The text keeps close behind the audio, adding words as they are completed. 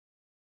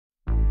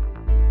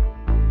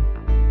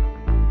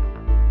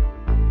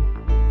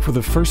For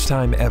the first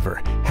time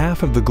ever,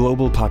 half of the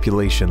global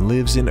population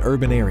lives in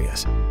urban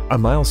areas, a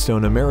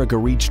milestone America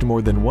reached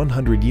more than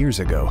 100 years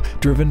ago,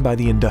 driven by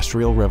the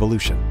Industrial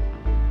Revolution.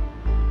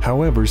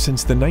 However,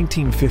 since the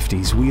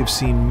 1950s, we have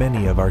seen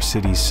many of our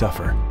cities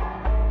suffer.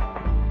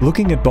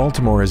 Looking at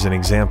Baltimore as an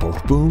example,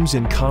 booms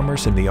in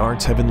commerce and the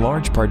arts have in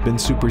large part been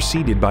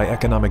superseded by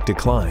economic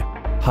decline,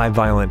 high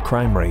violent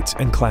crime rates,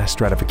 and class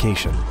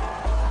stratification.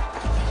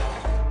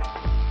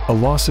 A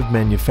loss of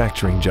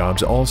manufacturing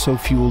jobs also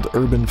fueled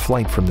urban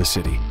flight from the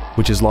city,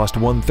 which has lost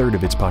 1/3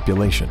 of its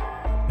population.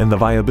 And the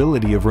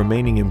viability of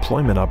remaining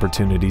employment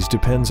opportunities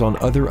depends on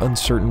other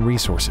uncertain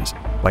resources,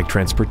 like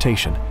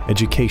transportation,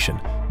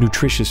 education,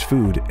 nutritious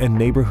food, and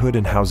neighborhood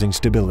and housing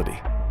stability.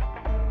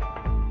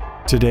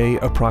 Today,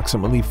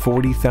 approximately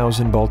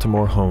 40,000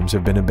 Baltimore homes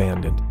have been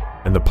abandoned,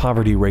 and the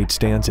poverty rate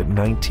stands at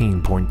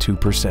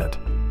 19.2%.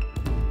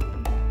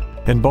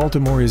 And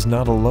Baltimore is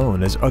not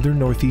alone, as other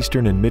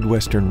northeastern and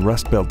midwestern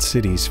Rust Belt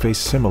cities face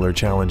similar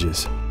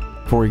challenges.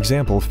 For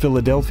example,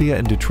 Philadelphia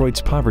and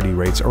Detroit's poverty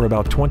rates are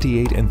about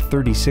 28% and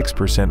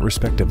 36%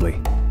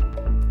 respectively.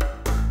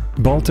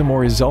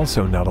 Baltimore is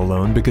also not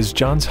alone because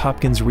Johns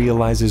Hopkins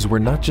realizes we're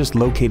not just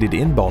located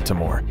in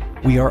Baltimore,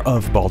 we are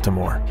of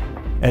Baltimore.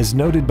 As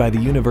noted by the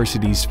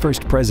university's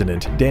first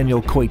president,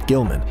 Daniel Coit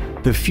Gilman,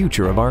 the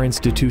future of our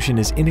institution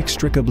is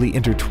inextricably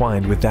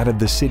intertwined with that of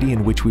the city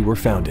in which we were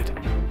founded.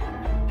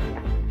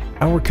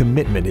 Our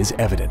commitment is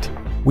evident.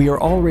 We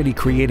are already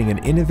creating an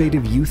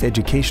innovative youth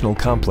educational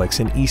complex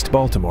in East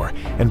Baltimore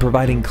and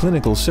providing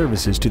clinical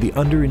services to the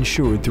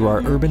underinsured through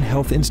our Urban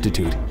Health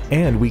Institute,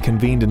 and we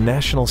convened a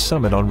national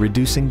summit on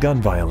reducing gun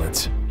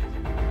violence.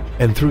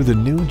 And through the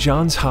new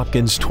Johns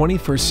Hopkins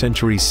 21st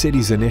Century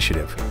Cities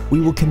Initiative, we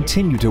will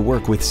continue to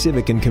work with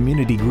civic and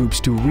community groups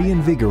to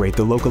reinvigorate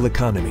the local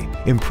economy,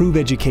 improve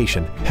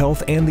education,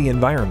 health, and the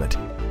environment,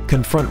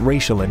 confront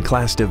racial and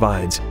class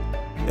divides,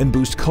 and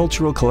boost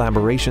cultural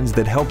collaborations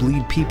that help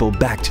lead people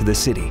back to the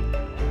city.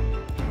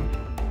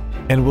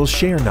 And we'll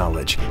share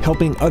knowledge,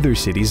 helping other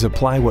cities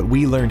apply what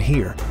we learn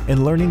here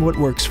and learning what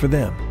works for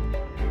them.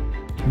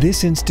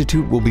 This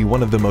institute will be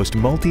one of the most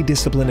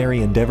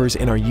multidisciplinary endeavors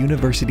in our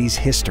university's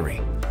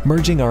history,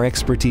 merging our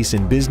expertise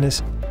in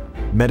business,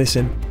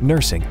 medicine,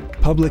 nursing,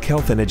 public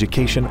health and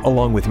education,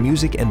 along with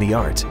music and the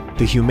arts,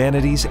 the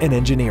humanities and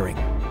engineering.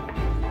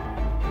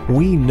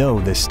 We know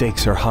the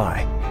stakes are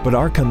high, but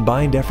our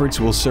combined efforts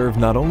will serve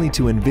not only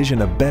to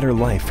envision a better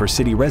life for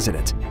city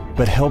residents,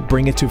 but help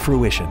bring it to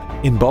fruition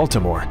in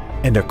Baltimore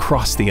and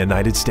across the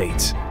United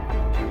States.